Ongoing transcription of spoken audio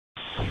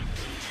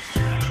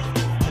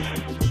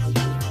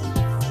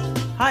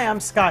Hi,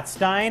 I'm Scott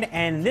Stein,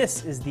 and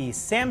this is the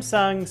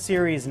Samsung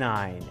Series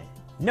 9.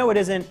 No, it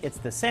isn't. It's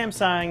the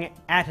Samsung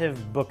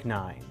ATIV Book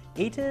 9.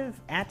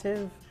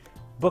 ATIV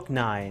Book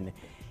 9.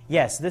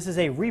 Yes, this is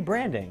a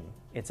rebranding.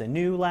 It's a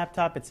new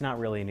laptop. It's not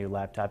really a new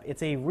laptop.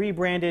 It's a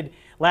rebranded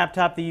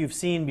laptop that you've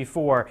seen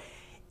before.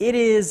 It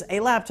is a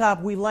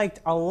laptop we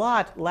liked a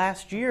lot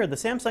last year, the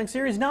Samsung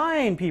Series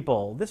 9,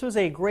 people. This was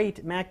a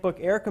great MacBook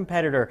Air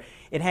competitor.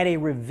 It had a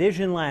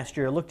revision last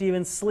year. It looked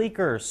even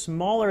sleeker,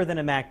 smaller than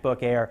a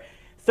MacBook Air.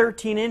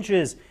 13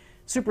 inches,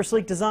 super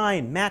sleek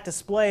design, matte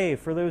display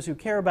for those who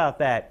care about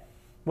that.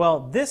 Well,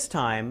 this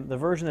time, the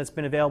version that's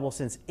been available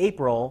since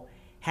April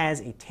has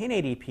a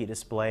 1080p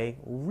display,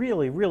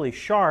 really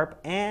sharp,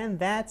 and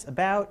that's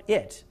about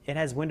it. It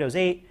has Windows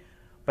 8,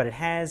 but it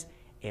has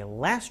a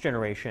last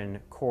generation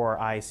Core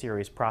i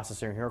series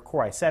processor here,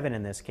 Core i7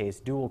 in this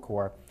case, dual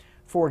core,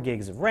 4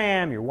 gigs of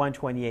RAM, your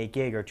 128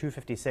 gig or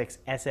 256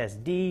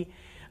 SSD,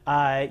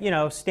 you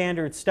know,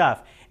 standard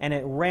stuff. And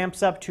it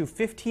ramps up to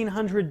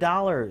 $1,500,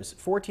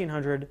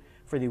 $1,400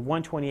 for the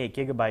 128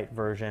 gigabyte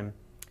version.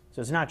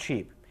 So it's not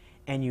cheap.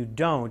 And you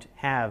don't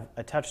have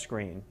a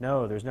touchscreen.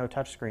 No, there's no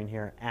touchscreen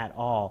here at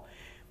all.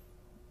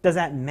 Does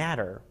that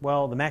matter?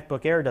 Well, the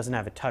MacBook Air doesn't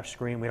have a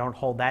touchscreen. We don't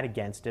hold that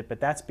against it,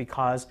 but that's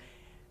because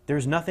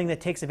there's nothing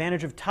that takes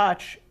advantage of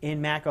touch in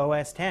Mac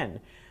OS X.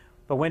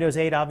 But Windows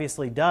 8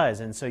 obviously does,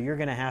 and so you're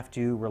going to have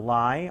to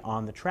rely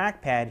on the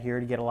trackpad here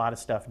to get a lot of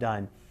stuff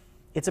done.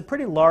 It's a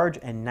pretty large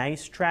and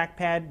nice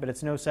trackpad, but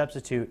it's no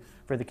substitute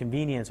for the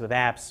convenience with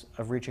apps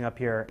of reaching up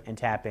here and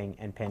tapping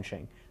and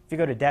pinching. If you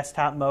go to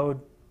desktop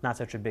mode, not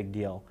such a big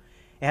deal.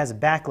 It has a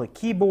backlit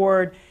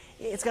keyboard.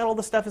 It's got all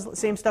the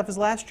same stuff as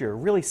last year.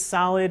 Really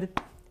solid,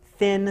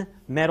 thin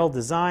metal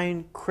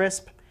design,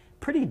 crisp.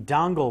 Pretty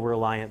dongle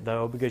reliant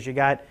though, because you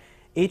got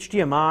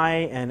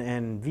HDMI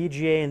and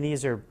VGA, and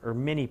these are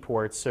mini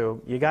ports.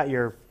 So you got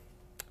your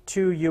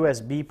 2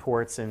 USB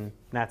ports, and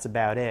that's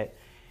about it.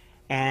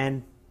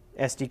 And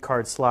SD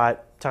card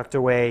slot tucked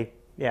away,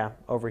 yeah,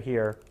 over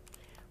here.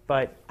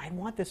 But I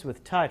want this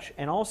with touch,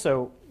 and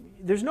also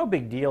there's no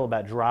big deal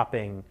about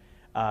dropping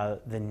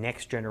the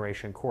next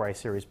generation Core i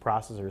series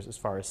processors as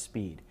far as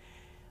speed.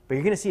 But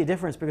you're going to see a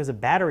difference because of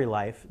battery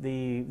life.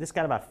 This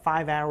got about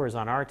 5 hours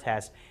on our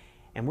test,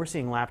 and we're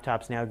seeing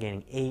laptops now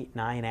getting 8,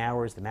 9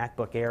 hours. The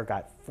MacBook Air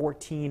got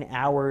 14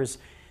 hours.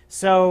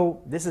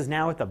 So this is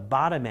now at the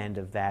bottom end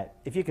of that.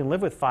 If you can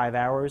live with 5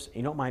 hours,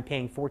 you don't mind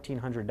paying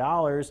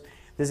 $1,400,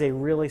 this is a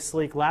really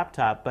sleek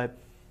laptop. But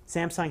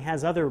Samsung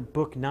has other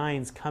Book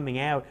 9s coming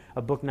out,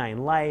 a Book 9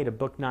 Lite, a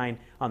Book 9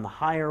 on the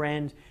higher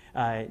end.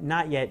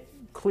 Not yet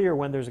clear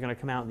when those are going to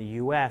come out in the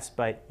US,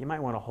 but you might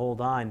want to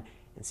hold on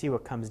and see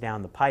what comes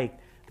down the pike,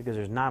 because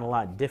there's not a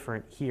lot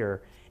different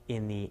here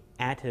in the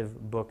ATIV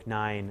Book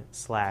 9 /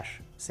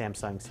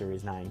 Samsung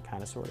Series 9,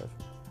 kind of, sort of.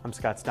 I'm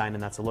Scott Stein,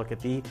 and that's a look at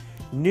the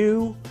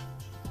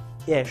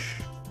new-ish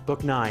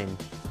Book 9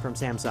 from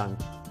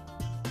Samsung.